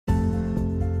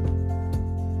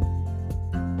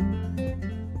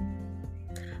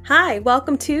Hi,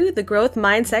 welcome to the Growth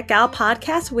Mindset Gal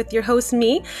podcast with your host,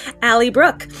 me, Allie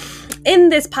Brooke. In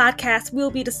this podcast, we'll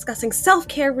be discussing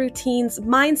self-care routines,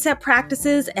 mindset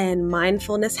practices, and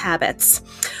mindfulness habits.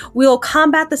 We'll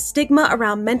combat the stigma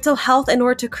around mental health in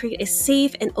order to create a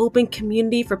safe and open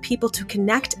community for people to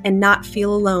connect and not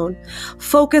feel alone.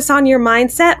 Focus on your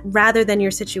mindset rather than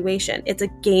your situation. It's a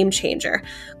game changer.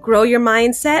 Grow your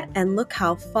mindset and look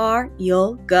how far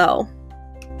you'll go.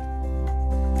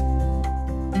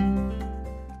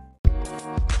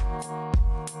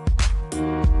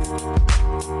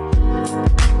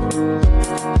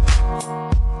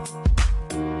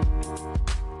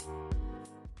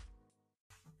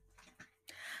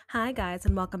 Hi guys,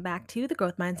 and welcome back to the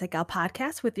Growth Mindset Gal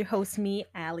podcast with your host, me,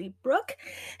 Allie Brooke.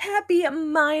 Happy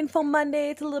Mindful Monday.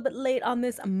 It's a little bit late on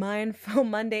this Mindful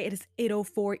Monday. It is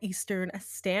 8:04 Eastern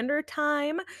Standard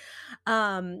Time.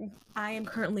 I am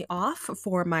currently off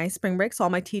for my spring break, so all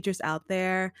my teachers out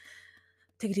there,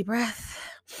 take a deep breath.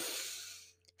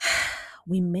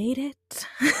 We made it.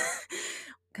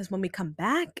 Because when we come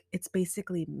back, it's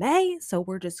basically May, so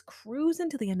we're just cruising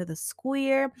to the end of the school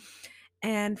year.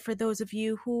 And for those of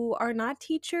you who are not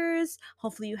teachers,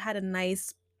 hopefully you had a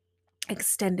nice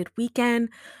extended weekend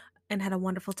and had a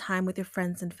wonderful time with your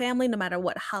friends and family, no matter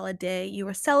what holiday you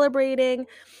were celebrating.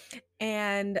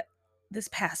 And this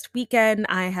past weekend,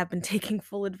 I have been taking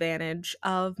full advantage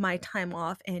of my time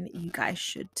off, and you guys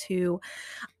should too.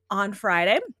 On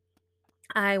Friday,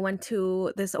 I went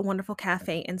to this wonderful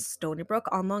cafe in Stony Brook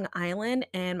on Long Island,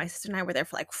 and my sister and I were there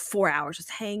for like 4 hours,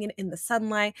 just hanging in the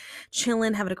sunlight,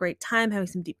 chilling, having a great time, having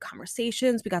some deep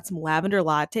conversations. We got some lavender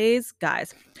lattes.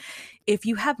 Guys, if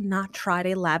you have not tried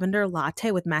a lavender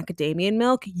latte with macadamia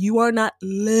milk, you are not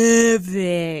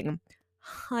living.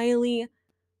 Highly,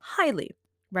 highly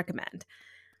recommend.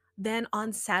 Then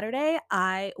on Saturday,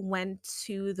 I went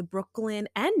to the Brooklyn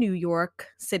and New York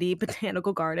City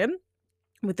Botanical Garden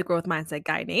with the Growth Mindset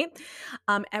guy, Nate.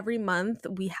 Every month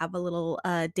we have a little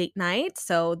date night.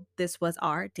 So this was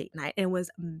our date night, and it was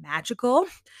magical.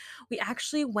 We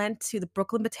actually went to the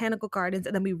Brooklyn Botanical Gardens,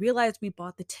 and then we realized we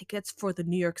bought the tickets for the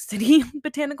New York City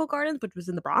Botanical Gardens, which was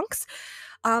in the Bronx.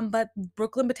 But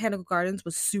Brooklyn Botanical Gardens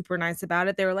was super nice about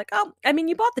it. They were like, oh,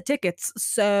 you bought the tickets.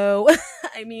 So,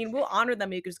 we'll honor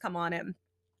them. You can just come on in.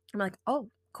 I'm like, oh,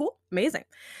 cool, amazing.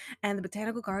 And the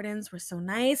Botanical Gardens were so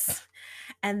nice.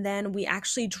 And then we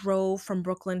actually drove from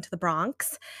Brooklyn to the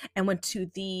Bronx and went to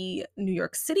the New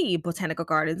York City Botanical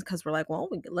Gardens because we're like, well,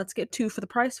 let's get two for the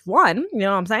price of one. You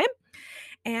know what I'm saying?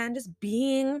 And just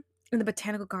being in the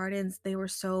Botanical Gardens, they were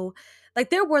so,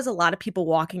 there was a lot of people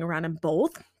walking around in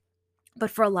both,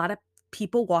 but for a lot of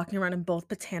people walking around in both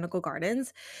Botanical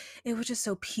Gardens, it was just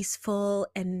so peaceful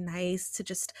and nice to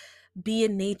just be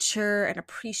in nature and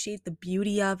appreciate the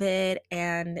beauty of it.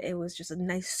 And it was just a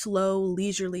nice, slow,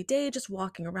 leisurely day, just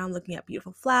walking around, looking at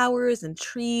beautiful flowers and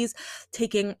trees,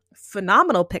 taking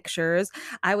phenomenal pictures.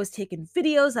 I was taking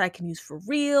videos that I can use for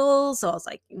reels. So I was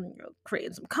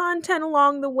creating some content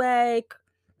along the way,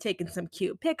 taking some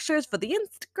cute pictures for the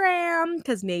Instagram,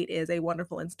 because Nate is a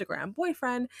wonderful Instagram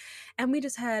boyfriend. And we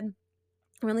just had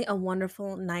really a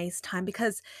wonderful, nice time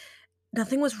because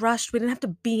nothing was rushed. We didn't have to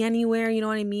be anywhere, you know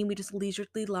what I mean? We just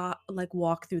leisurely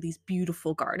walk through these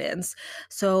beautiful gardens.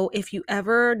 So if you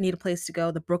ever need a place to go,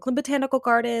 the Brooklyn Botanical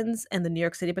Gardens and the New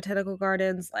York City Botanical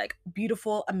Gardens,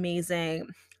 beautiful, amazing.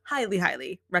 Highly,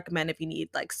 highly recommend if you need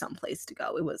some place to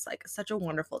go. It was such a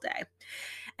wonderful day.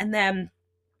 And then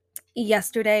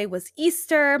yesterday was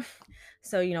Easter.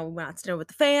 So, we went out to dinner with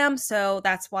the fam. So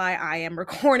that's why I am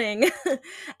recording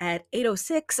at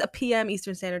 8:06 p.m.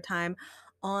 Eastern Standard Time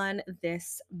on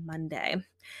this Monday.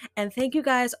 And thank you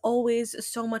guys always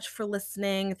so much for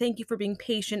listening. Thank you for being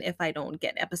patient if I don't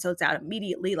get episodes out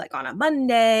immediately, on a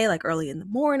Monday, early in the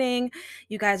morning.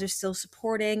 You guys are still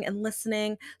supporting and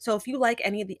listening. So if you like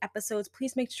any of the episodes,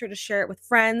 please make sure to share it with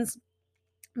friends.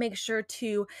 Make sure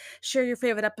to share your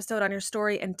favorite episode on your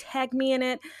story and tag me in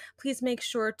it. Please make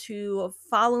sure to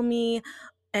follow me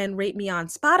and rate me on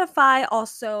Spotify.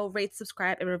 Also, rate,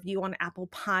 subscribe, and review on Apple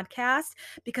Podcasts,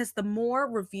 because the more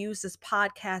reviews this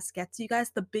podcast gets, you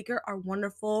guys, the bigger our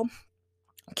wonderful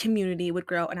community would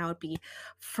grow, and I would be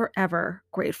forever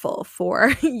grateful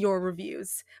for your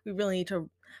reviews. We really need to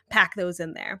pack those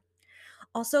in there.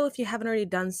 Also, if you haven't already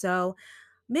done so,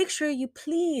 make sure you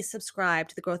please subscribe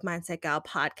to the Growth Mindset Gal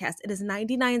podcast. It is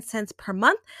 99 cents per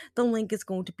month. The link is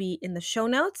going to be in the show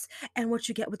notes. And what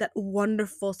you get with that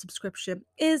wonderful subscription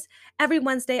is every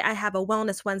Wednesday, I have a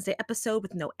Wellness Wednesday episode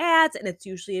with no ads. And it's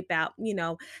usually about,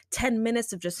 10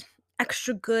 minutes of just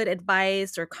extra good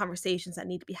advice or conversations that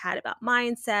need to be had about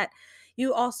mindset.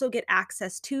 You also get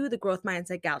access to the Growth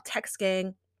Mindset Gal text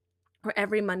gang, where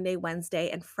every Monday, Wednesday,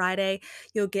 and Friday,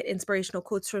 you'll get inspirational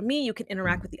quotes from me. You can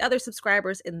interact with the other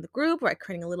subscribers in the group by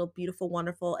creating a little beautiful,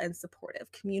 wonderful, and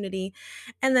supportive community.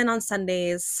 And then on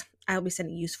Sundays, I'll be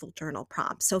sending useful journal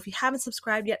prompts. So if you haven't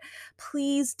subscribed yet,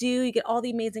 please do. You get all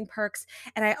the amazing perks.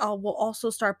 And I will also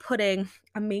start putting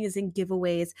amazing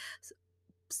giveaways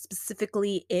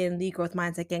specifically in the Growth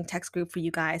Mindset Gang text group for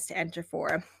you guys to enter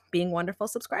for being wonderful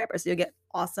subscribers. So you'll get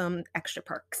awesome extra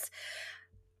perks.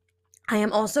 I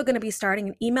am also going to be starting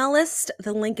an email list.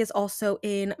 The link is also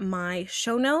in my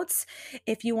show notes.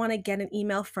 If you want to get an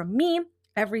email from me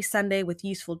every Sunday with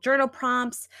useful journal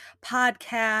prompts,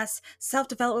 podcasts,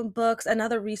 self-development books, and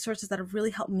other resources that have really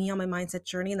helped me on my mindset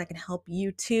journey and that can help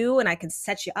you too, and I can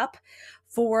set you up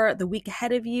for the week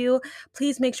ahead of you,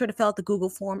 please make sure to fill out the Google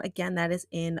form. Again, that is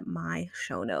in my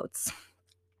show notes.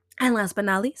 And last but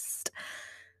not least,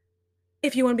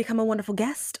 if you want to become a wonderful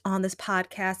guest on this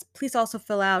podcast, please also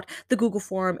fill out the Google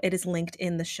form. It is linked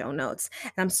in the show notes.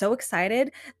 And I'm so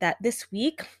excited that this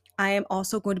week I am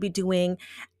also going to be doing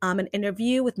an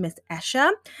interview with Miss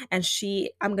Esha, and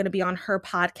I'm going to be on her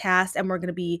podcast, and we're going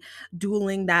to be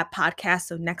dueling that podcast.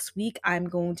 So next week I'm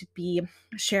going to be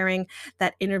sharing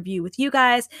that interview with you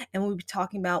guys, and we'll be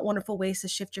talking about wonderful ways to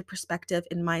shift your perspective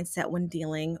and mindset when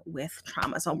dealing with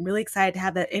trauma. So I'm really excited to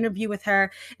have that interview with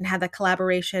her and have that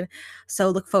collaboration. So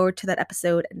look forward to that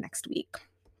episode next week.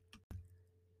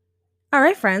 All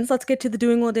right, friends, let's get to the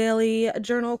Doing Well Daily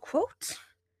journal quote.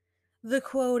 The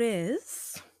quote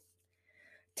is,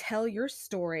 tell your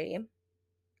story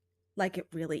like it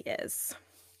really is.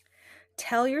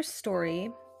 Tell your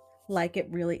story like it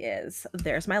really is.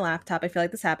 There's my laptop. I feel like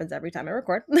this happens every time I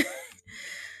record.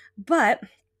 But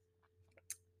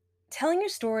telling your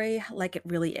story like it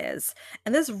really is.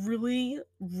 And this really,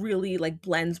 really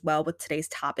blends well with today's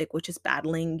topic, which is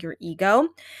battling your ego.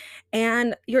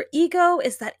 And your ego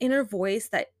is that inner voice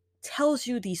that tells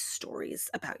you these stories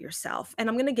about yourself. And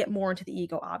I'm going to get more into the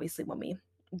ego, obviously, when we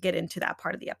get into that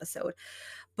part of the episode.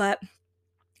 But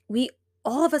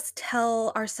all of us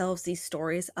tell ourselves these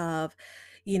stories of,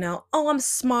 oh, I'm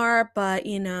smart, but,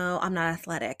 I'm not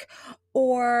athletic.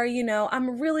 Or,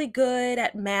 I'm really good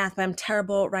at math, but I'm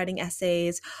terrible at writing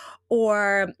essays.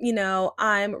 Or,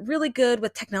 I'm really good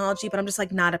with technology, but I'm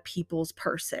just not a people's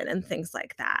person, and things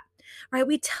like that. Right?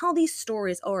 We tell these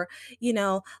stories, or,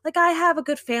 I have a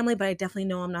good family, but I definitely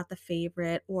know I'm not the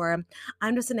favorite, or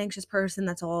I'm just an anxious person.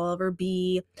 That's all I'll ever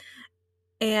be.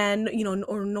 And,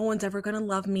 or no one's ever going to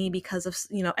love me because of,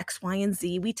 X, Y, and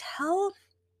Z. We tell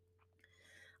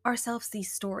ourselves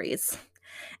these stories.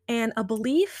 And a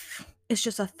belief is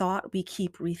just a thought we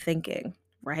keep rethinking,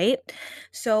 right?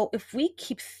 So if we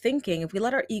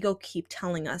let our ego keep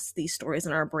telling us these stories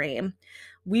in our brain,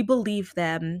 we believe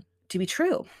them to be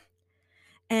true.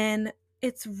 And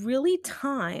it's really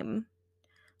time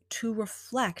to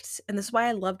reflect. And this is why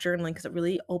I love journaling, because it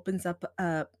really opens up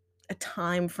a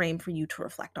time frame for you to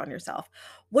reflect on yourself.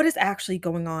 What is actually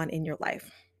going on in your life,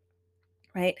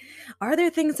 right? Are there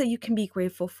things that you can be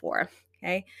grateful for?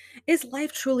 Okay. Is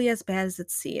life truly as bad as it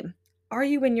seems? Are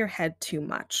you in your head too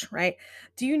much, right?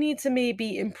 Do you need to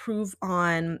maybe improve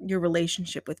on your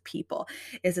relationship with people?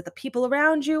 Is it the people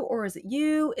around you, or is it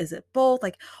you? Is it both?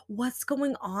 What's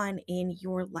going on in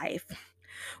your life?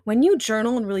 When you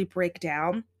journal and really break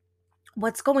down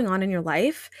what's going on in your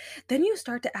life, then you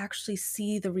start to actually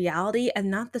see the reality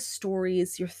and not the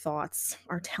stories your thoughts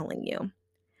are telling you.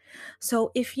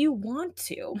 So if you want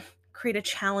to create a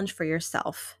challenge for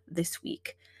yourself this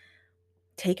week,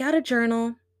 take out a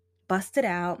journal, bust it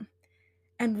out,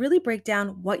 and really break down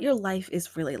what your life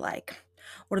is really like.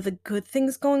 What are the good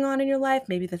things going on in your life?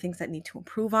 Maybe the things that need to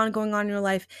improve on going on in your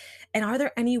life. And are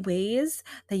there any ways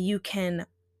that you can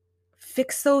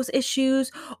fix those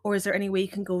issues, or is there any way you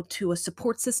can go to a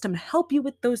support system to help you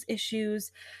with those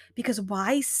issues? Because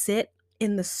why sit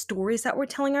in the stories that we're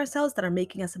telling ourselves that are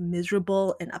making us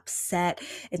miserable and upset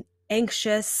and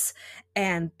anxious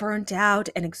and burnt out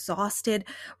and exhausted?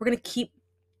 We're going to keep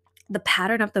the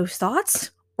pattern of those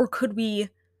thoughts, or could we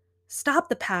stop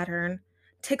the pattern,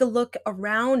 take a look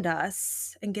around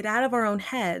us and get out of our own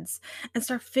heads and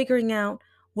start figuring out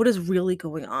what is really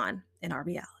going on in our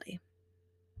reality?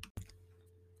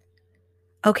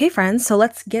 Okay, friends, so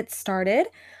let's get started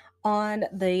on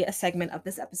the segment of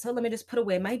this episode. Let me just put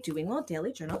away my Doing Well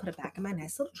Daily journal, put it back in my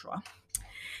nice little drawer.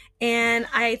 And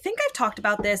I think I've talked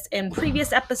about this in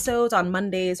previous episodes on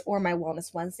Mondays or my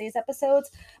Wellness Wednesdays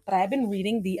episodes, but I've been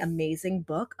reading the amazing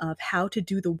book of How to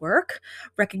Do the Work,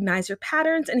 Recognize Your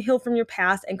Patterns and Heal from Your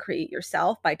Past and Create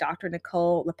Yourself by Dr.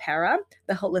 Nicole LePera,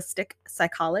 the holistic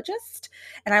psychologist.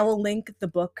 And I will link the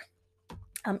book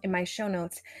in my show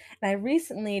notes. And I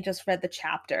recently just read the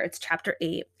chapter. It's chapter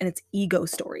 8, and it's ego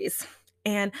stories.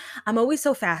 And I'm always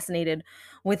so fascinated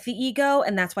with the ego.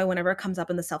 And that's why whenever it comes up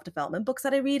in the self development books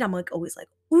that I read, I'm like always like,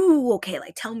 ooh, okay,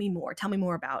 like tell me more. Tell me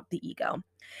more about the ego.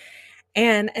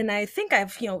 And I think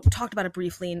I've, talked about it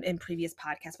briefly in previous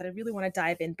podcasts, but I really want to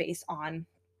dive in based on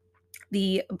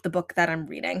the book that I'm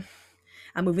reading.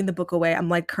 I'm moving the book away. I'm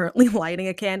like currently lighting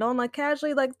a candle. I'm like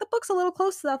casually like the book's a little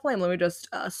close to that flame. Let me just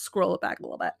scroll it back a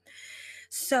little bit.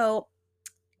 So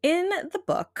in the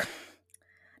book,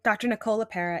 Dr. Nicole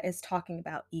LePera is talking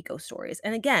about ego stories.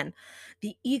 And again,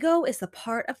 the ego is the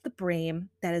part of the brain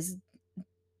that is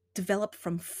developed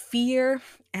from fear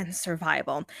and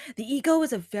survival. The ego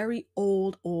is a very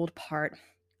old part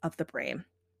of the brain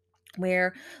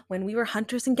where when we were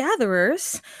hunters and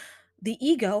gatherers, the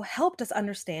ego helped us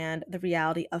understand the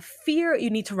reality of fear. You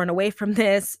need to run away from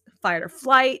this, fight or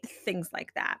flight, things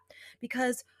like that.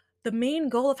 Because the main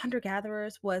goal of hunter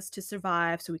gatherers was to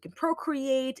survive so we can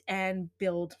procreate and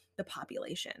build the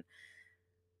population.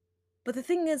 But the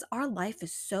thing is, our life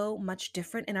is so much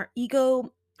different, and our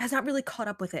ego has not really caught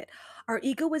up with it. Our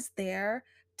ego is there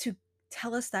to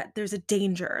tell us that there's a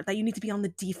danger, that you need to be on the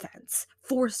defense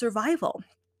for survival.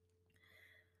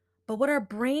 But what our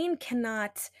brain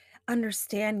cannot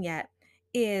understand yet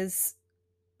is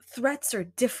threats are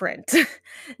different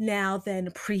now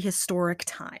than prehistoric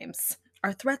times.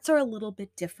 Our threats are a little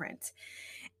bit different.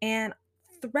 And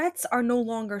threats are no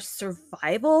longer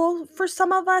survival for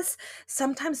some of us.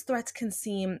 Sometimes threats can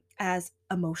seem as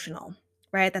emotional,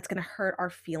 right? That's going to hurt our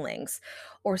feelings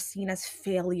or seen as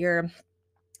failure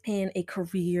in a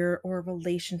career or a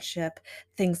relationship,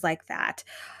 things like that.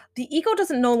 The ego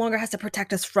doesn't no longer has to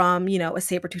protect us from, a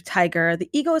saber-toothed tiger. The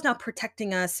ego is now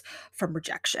protecting us from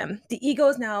rejection. The ego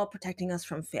is now protecting us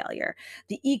from failure.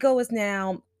 The ego is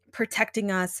now protecting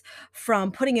us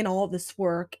from putting in all this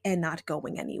work and not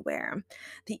going anywhere.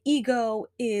 The ego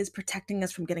is protecting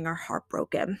us from getting our heart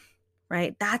broken,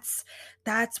 right? That's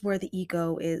where the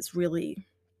ego is really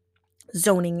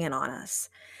zoning in on us.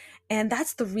 And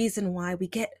that's the reason why we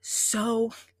get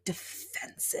so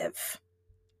defensive,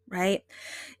 right?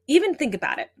 Even think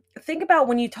about it. Think about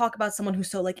when you talk about someone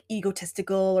who's so like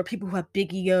egotistical or people who have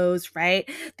big egos, right?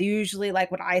 They usually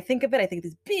like when I think of it, I think of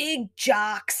these big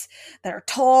jocks that are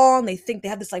tall and they think they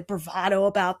have this like bravado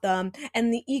about them.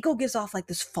 And the ego gives off like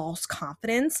this false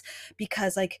confidence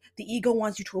because like the ego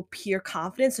wants you to appear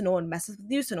confident so no one messes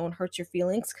with you, so no one hurts your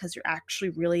feelings because you're actually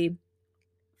really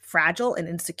fragile and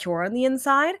insecure on the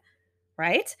inside,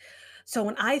 right? So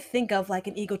when I think of like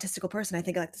an egotistical person, I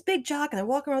think of like this big jock and they're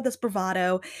walking around with this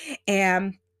bravado.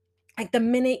 And like the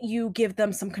minute you give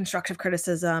them some constructive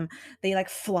criticism, they like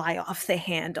fly off the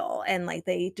handle and like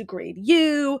they degrade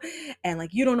you and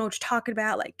like you don't know what you're talking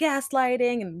about, like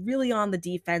gaslighting and really on the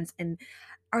defense and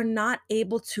are not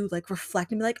able to like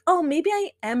reflect and be like, oh, maybe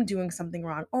I am doing something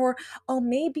wrong. Or, oh,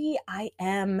 maybe I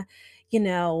am, you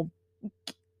know,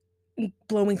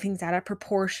 blowing things out of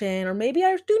proportion, or maybe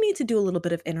I do need to do a little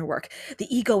bit of inner work.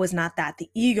 The ego is not that. The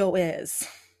ego is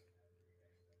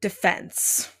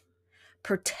defense.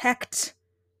 Protect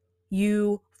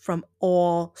you from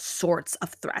all sorts of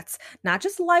threats, not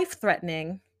just life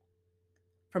threatening,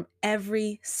 from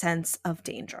every sense of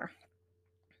danger.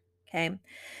 Okay.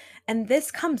 And this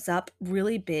comes up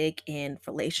really big in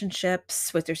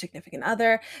relationships with your significant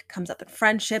other, comes up in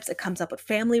friendships, it comes up with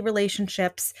family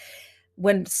relationships.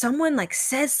 When someone like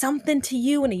says something to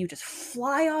you and you just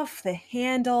fly off the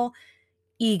handle,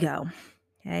 ego.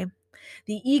 Okay.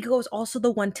 The ego is also the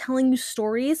one telling you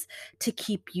stories to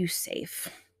keep you safe.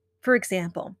 For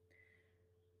example,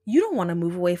 you don't want to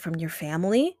move away from your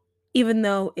family, even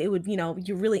though it would,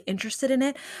 you're really interested in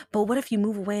it. But what if you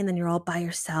move away and then you're all by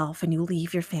yourself and you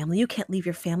leave your family? You can't leave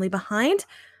your family behind.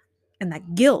 And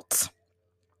that guilt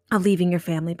of leaving your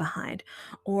family behind.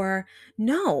 Or,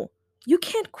 no, you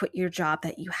can't quit your job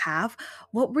that you have.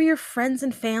 What will your friends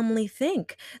and family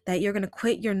think? That you're going to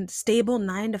quit your stable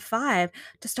 9 to 5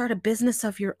 to start a business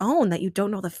of your own that you don't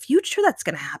know the future that's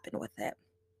going to happen with it?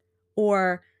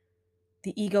 Or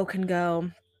the ego can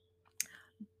go,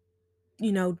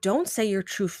 don't say your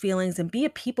true feelings and be a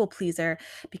people pleaser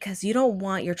because you don't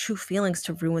want your true feelings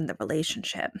to ruin the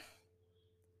relationship.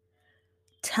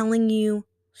 Telling you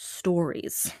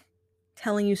stories.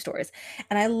 Telling you stories.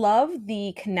 And I love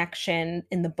the connection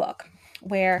in the book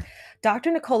where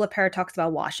Dr. Nicole LePera talks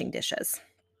about washing dishes.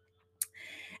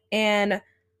 And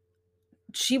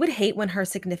she would hate when her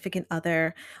significant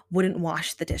other wouldn't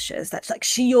wash the dishes. That's like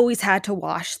she always had to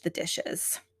wash the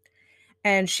dishes.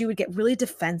 And she would get really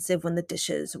defensive when the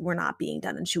dishes were not being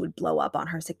done and she would blow up on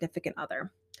her significant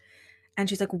other. And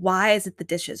she's like, "Why is it the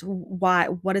dishes? Why?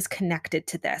 What is connected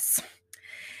to this?"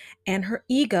 And her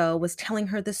ego was telling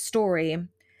her the story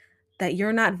that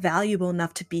you're not valuable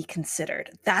enough to be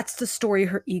considered. That's the story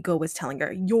her ego was telling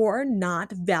her. You're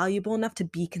not valuable enough to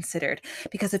be considered,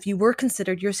 because if you were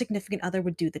considered, your significant other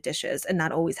would do the dishes and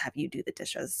not always have you do the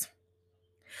dishes.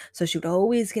 So she would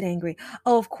always get angry.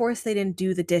 Oh, of course they didn't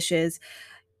do the dishes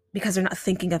because they're not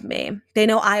thinking of me. They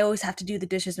know I always have to do the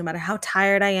dishes no matter how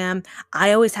tired I am.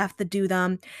 I always have to do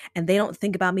them, and they don't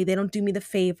think about me. They don't do me the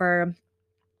favor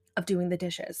of doing the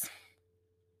dishes.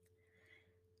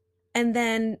 And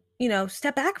then,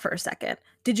 step back for a second.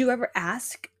 Did you ever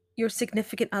ask your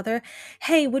significant other,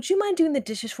 "Hey, would you mind doing the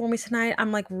dishes for me tonight?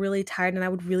 I'm like really tired and I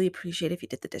would really appreciate if you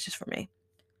did the dishes for me."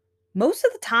 Most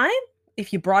of the time,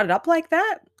 if you brought it up like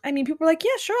that, I mean, people are like,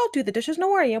 "Yeah, sure, I'll do the dishes. No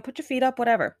worry, put your feet up,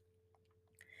 whatever."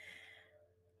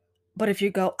 But if you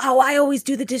go, "Oh, I always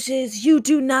do the dishes. You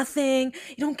do nothing.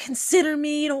 You don't consider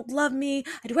me. You don't love me.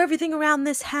 I do everything around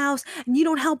this house and you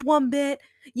don't help one bit.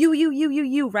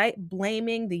 You, right?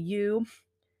 Blaming the you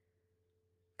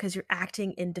because you're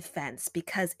acting in defense.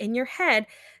 Because in your head,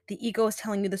 the ego is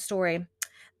telling you the story.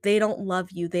 They don't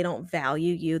love you. They don't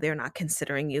value you. They're not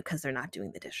considering you because they're not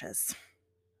doing the dishes.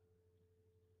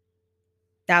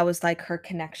 That was like her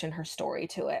connection, her story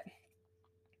to it.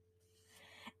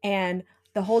 And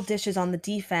the whole dishes on the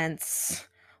defense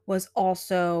was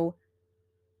also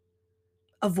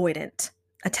avoidant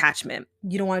attachment.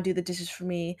 You don't want to do the dishes for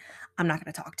me. I'm not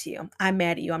going to talk to you. I'm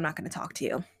mad at you. I'm not going to talk to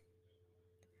you.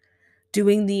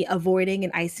 Doing the avoiding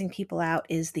and icing people out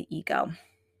is the ego,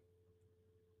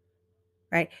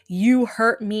 right? You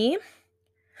hurt me.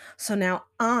 So now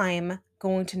I'm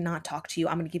going to not talk to you.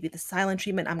 I'm going to give you the silent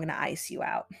treatment. I'm going to ice you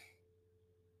out.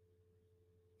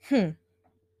 Hmm.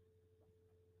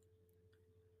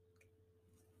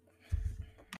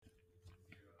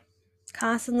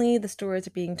 Constantly, the stories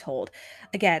are being told.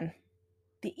 Again,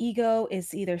 the ego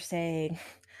is either saying,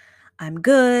 I'm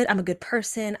good, I'm a good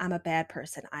person, I'm a bad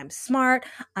person, I'm smart,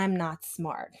 I'm not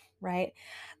smart, right?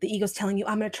 The ego's telling you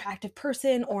I'm an attractive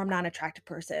person or I'm not an attractive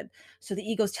person. So the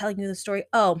ego's telling you the story,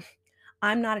 oh,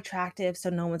 I'm not attractive, so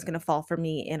no one's going to fall for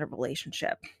me in a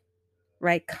relationship,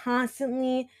 right?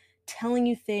 Constantly telling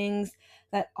you things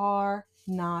that are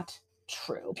not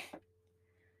true.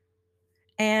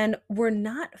 And we're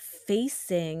not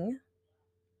facing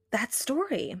that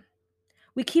story.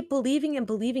 We keep believing and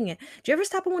believing it. Do you ever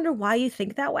stop and wonder why you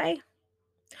think that way?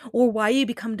 Or why you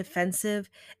become defensive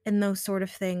in those sort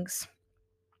of things?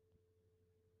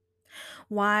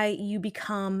 Why you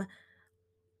become,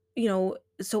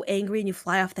 so angry and you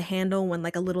fly off the handle when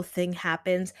like a little thing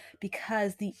happens,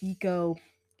 because the ego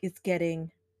is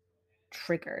getting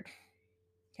triggered.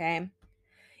 Okay?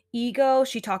 Ego,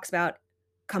 she talks about,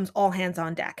 comes all hands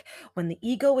on deck. When the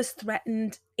ego is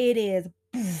threatened, it is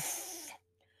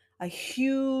a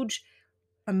huge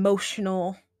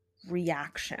emotional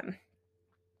reaction.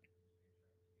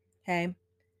 Okay?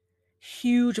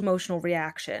 Huge emotional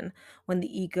reaction when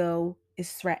the ego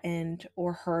is threatened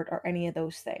or hurt or any of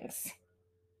those things.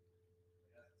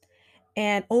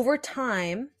 And over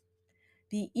time,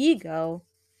 the ego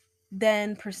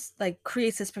then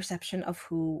creates this perception of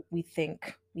who we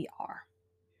think we are.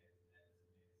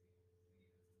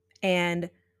 And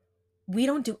we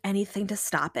don't do anything to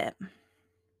stop it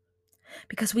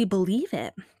because we believe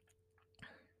it.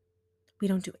 We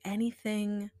don't do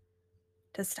anything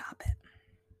to stop it.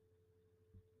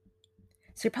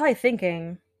 So you're probably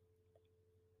thinking,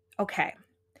 okay,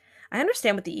 I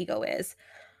understand what the ego is.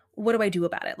 What do I do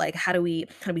about it? Like, how do we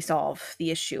solve the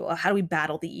issue? How do we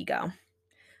battle the ego?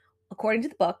 According to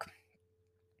the book,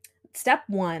 step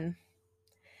one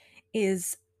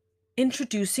is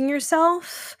introducing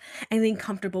yourself and being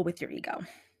comfortable with your ego.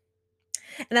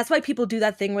 And that's why people do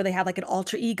that thing where they have like an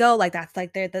alter ego, like that's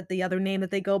like the other name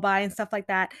that they go by and stuff like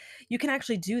that. You can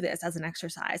actually do this as an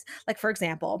exercise. Like, for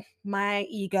example, my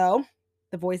ego,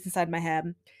 the voice inside my head,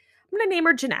 I'm going to name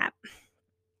her Jeanette,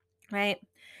 right?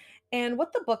 And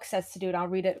what the book says to do, and I'll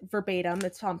read it verbatim,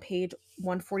 it's on page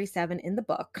 147 in the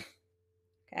book.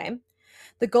 Okay.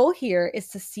 The goal here is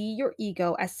to see your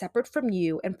ego as separate from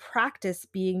you and practice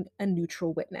being a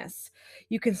neutral witness.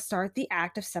 You can start the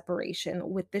act of separation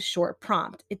with this short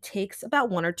prompt. It takes about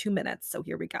 1 or 2 minutes. So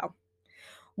here we go.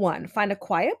 1. Find a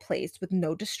quiet place with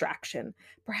no distraction,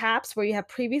 perhaps where you have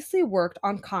previously worked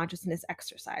on consciousness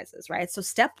exercises, right? So,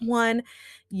 step one,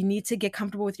 you need to get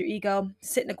comfortable with your ego,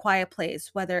 sit in a quiet place,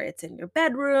 whether it's in your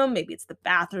bedroom, maybe it's the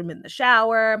bathroom in the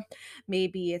shower,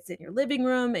 maybe it's in your living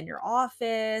room, in your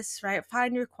office, right?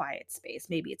 Find your quiet space.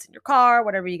 Maybe it's in your car,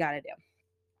 whatever you got to do.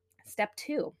 Step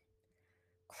two,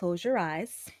 close your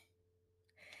eyes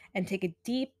and take a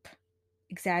deep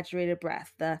exaggerated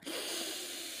breath, the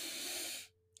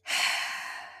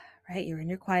right, you're in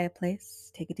your quiet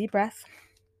place. Take a deep breath.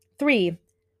 3,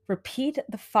 repeat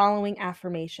the following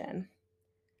affirmation.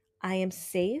 I am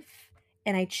safe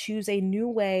and I choose a new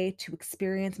way to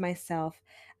experience myself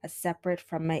as separate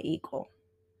from my ego.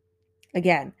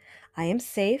 Again, I am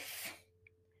safe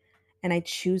and I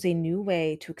choose a new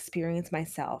way to experience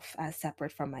myself as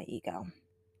separate from my ego.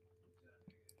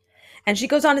 And she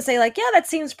goes on to say, like, yeah, that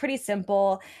seems pretty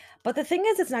simple. But the thing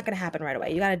is, it's not going to happen right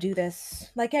away. You got to do this,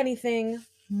 like anything,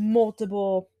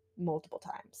 multiple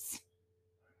times.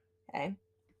 Okay.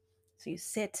 So you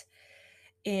sit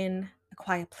in a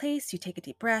quiet place, you take a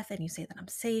deep breath, and you say that I'm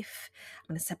safe.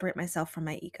 I'm going to separate myself from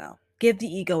my ego. Give the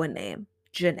ego a name.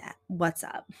 Jeanette, what's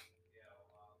up?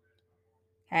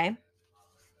 Okay.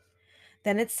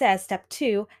 Then it says, step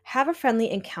 2, have a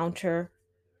friendly encounter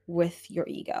with your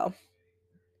ego.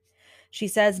 She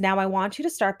says, now I want you to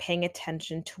start paying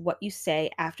attention to what you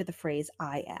say after the phrase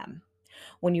I am.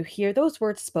 When you hear those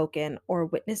words spoken or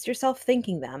witness yourself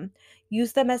thinking them,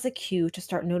 use them as a cue to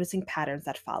start noticing patterns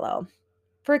that follow.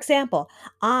 For example,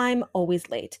 I'm always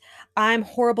late. I'm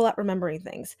horrible at remembering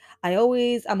things. I'm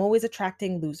always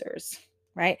attracting losers,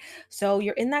 right? So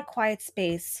you're in that quiet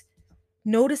space.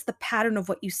 Notice the pattern of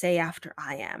what you say after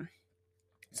I am.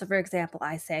 So for example,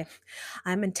 I say,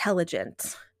 I'm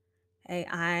intelligent. Okay,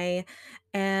 I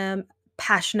am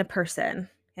passionate person.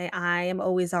 Okay, I am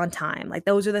always on time. Like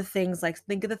those are the things, like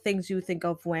think of the things you think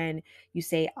of when you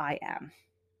say I am.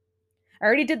 I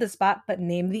already did the spot, but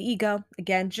name the ego.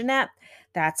 Again, Jeanette,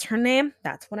 that's her name.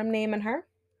 That's what I'm naming her.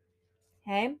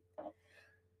 Okay.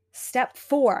 Step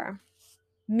 4,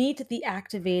 meet the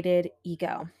activated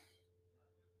ego.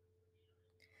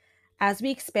 As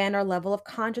we expand our level of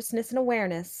consciousness and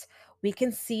awareness, we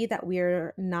can see that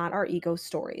we're not our ego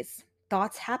stories.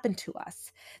 Thoughts happen to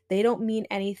us. They don't mean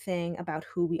anything about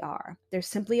who we are. They're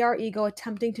simply our ego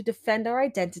attempting to defend our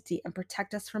identity and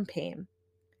protect us from pain.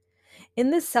 In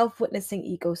this self witnessing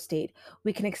ego state,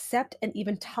 we can accept and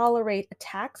even tolerate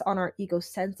attacks on our ego's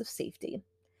sense of safety.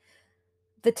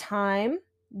 The time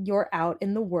you're out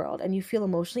in the world and you feel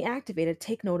emotionally activated,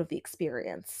 take note of the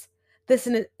experience. This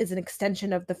is an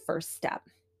extension of the first step.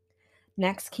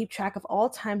 Next, keep track of all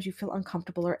times you feel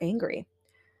uncomfortable or angry.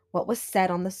 What was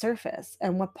said on the surface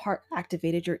and what part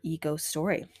activated your ego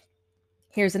story?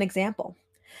 Here's an example.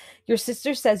 Your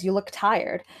sister says you look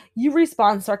tired. You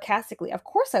respond sarcastically, of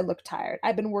course I look tired.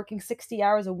 I've been working 60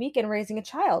 hours a week and raising a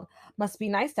child. Must be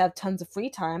nice to have tons of free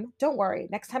time. Don't worry,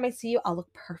 next time I see you, I'll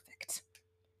look perfect.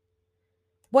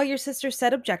 What your sister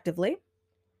said objectively,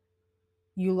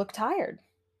 you look tired.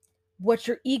 What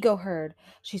your ego heard,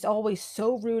 she's always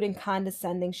so rude and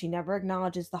condescending. She never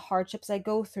acknowledges the hardships I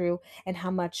go through and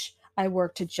how much I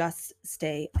work to just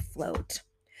stay afloat.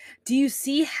 Do you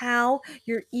see how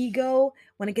your ego,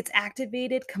 when it gets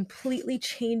activated, completely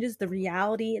changes the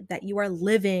reality that you are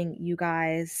living, you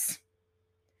guys?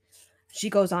 She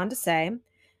goes on to say,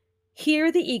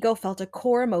 here the ego felt a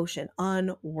core emotion,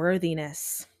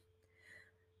 unworthiness.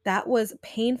 That was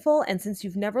painful, and since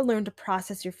you've never learned to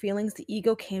process your feelings, the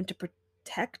ego came to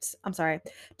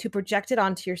to project it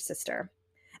onto your sister.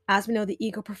 As we know, the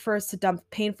ego prefers to dump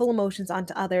painful emotions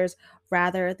onto others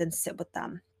rather than sit with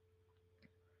them.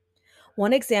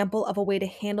 One example of a way to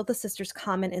handle the sister's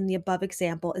comment in the above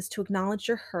example is to acknowledge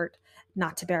your hurt,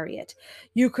 not to bury it.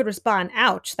 You could respond,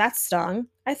 ouch, that stung.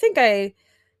 I think I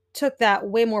took that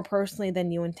way more personally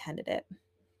than you intended it.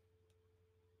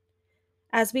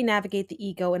 As we navigate the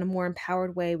ego in a more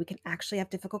empowered way, we can actually have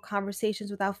difficult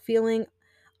conversations without feeling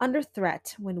under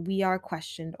threat when we are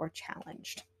questioned or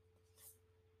challenged.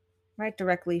 Right?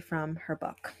 Directly from her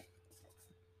book.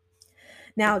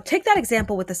 Now, take that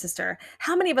example with the sister.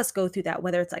 How many of us go through that,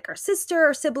 whether it's like our sister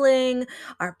or sibling,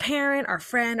 our parent, our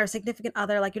friend, our significant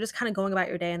other? Like you're just kind of going about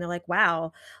your day and they're like,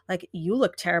 wow, like you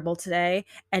look terrible today.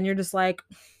 And you're just like,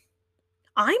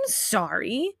 I'm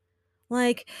sorry.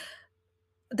 Like,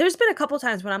 there's been a couple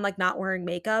times when I'm like not wearing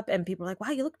makeup and people are like,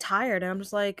 wow, you look tired. And I'm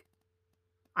just like,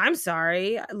 I'm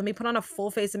sorry. Let me put on a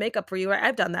full face of makeup for you.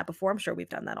 I've done that before. I'm sure we've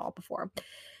done that all before.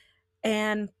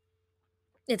 And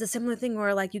it's a similar thing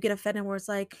where like you get offended where it's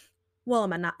like, well,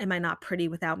 am I not pretty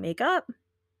without makeup?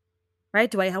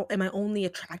 Right? Am I only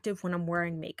attractive when I'm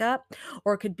wearing makeup?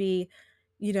 Or it could be,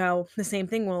 the same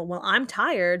thing. Well, I'm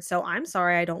tired, so I'm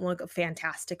sorry I don't look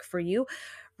fantastic for you,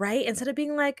 right? Instead of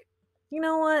being like, you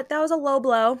know what, that was a low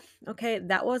blow. Okay,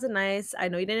 that wasn't nice. I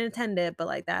know you didn't intend it, but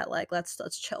like that, like let's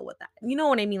chill with that. You know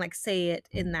what I mean? Like say it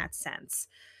in that sense.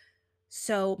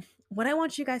 So what I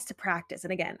want you guys to practice,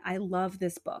 and again, I love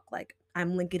this book. Like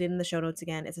I'm linking it in the show notes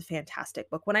again. It's a fantastic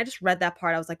book. When I just read that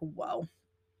part, I was like, whoa.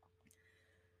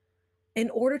 In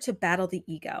order to battle the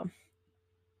ego,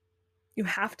 you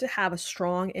have to have a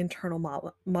strong internal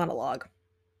monologue,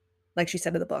 like she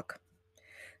said in the book.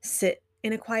 Sit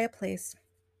in a quiet place,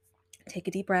 take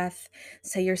a deep breath,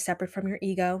 say you're separate from your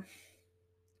ego,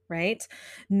 right?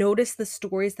 Notice the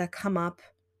stories that come up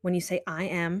when you say, I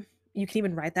am. You can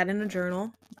even write that in a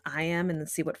journal, I am, and then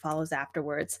see what follows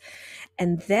afterwards.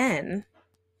 And then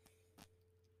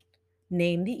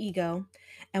name the ego.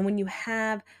 And when you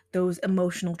have those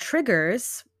emotional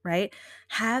triggers, right,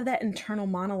 have that internal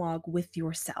monologue with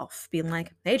yourself, being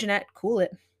like, hey, Jeanette, cool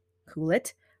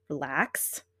it,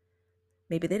 relax.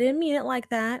 Maybe they didn't mean it like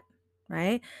that,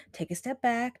 right? Take a step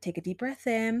back, take a deep breath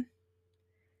in,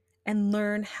 and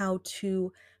learn how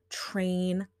to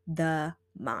train the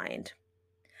mind.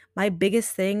 My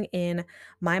biggest thing in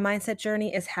my mindset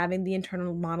journey is having the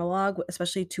internal monologue,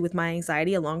 especially too with my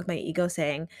anxiety, along with my ego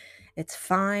saying, it's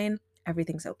fine,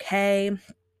 everything's okay.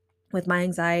 With my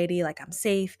anxiety, like I'm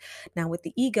safe. Now with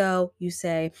the ego, you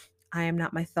say, I am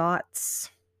not my thoughts.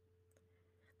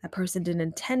 That person didn't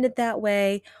intend it that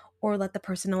way. Or let the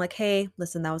person know, like, hey,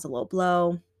 listen, that was a low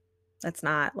blow. Let's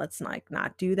not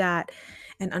do that.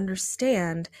 And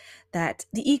understand that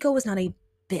the ego is not a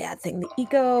bad thing. The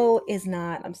ego is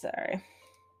not, I'm sorry.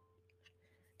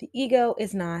 The ego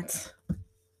is not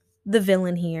the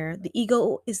villain here. The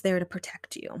ego is there to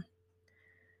protect you.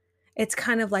 It's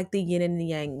kind of like the yin and the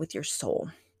yang with your soul.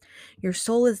 Your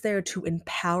soul is there to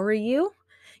empower you.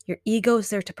 Your ego is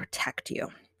there to protect you.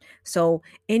 So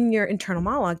in your internal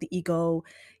monologue, the ego,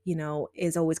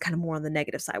 is always kind of more on the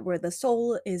negative side, where the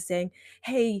soul is saying,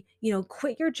 hey,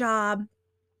 quit your job.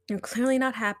 You're clearly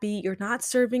not happy. You're not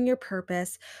serving your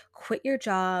purpose. Quit your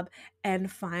job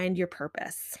and find your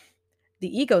purpose.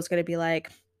 The ego is going to be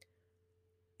like,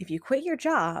 if you quit your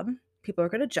job, people are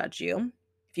going to judge you.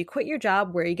 If you quit your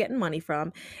job, where are you getting money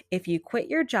from? If you quit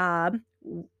your job,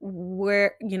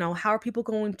 where, how are people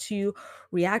going to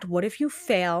react? What if you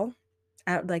fail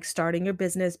at like starting your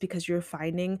business because you're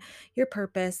finding your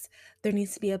purpose? There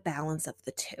needs to be a balance of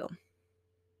the two.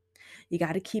 You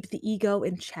got to keep the ego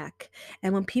in check.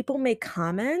 And when people make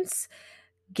comments,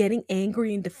 getting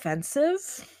angry and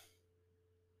defensive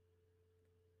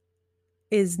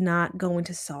is not going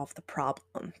to solve the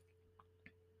problem.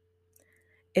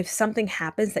 If something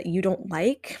happens that you don't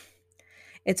like,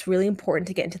 it's really important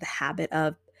to get into the habit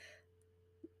of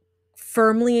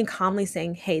firmly and calmly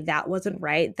saying, hey, that wasn't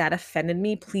right. That offended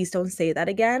me. Please don't say that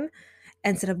again,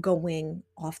 instead of going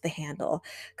off the handle.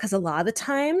 Because a lot of the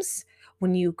times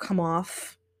when you come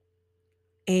off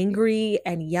angry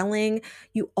and yelling,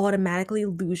 you automatically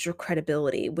lose your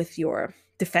credibility with your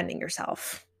defending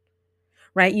yourself.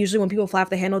 Right? Usually when people fly off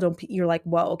the handle, you're like,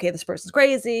 whoa, okay, this person's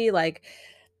crazy. Like,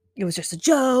 it was just a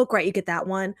joke, right? You get that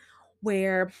one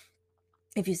where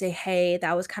if you say, hey,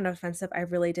 that was kind of offensive, I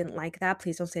really didn't like that,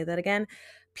 please don't say that again,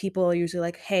 people are usually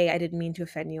like, hey, I didn't mean to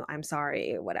offend you, I'm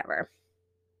sorry, whatever.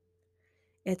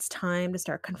 It's time to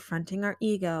start confronting our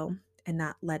ego and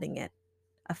not letting it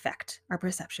affect our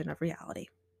perception of reality.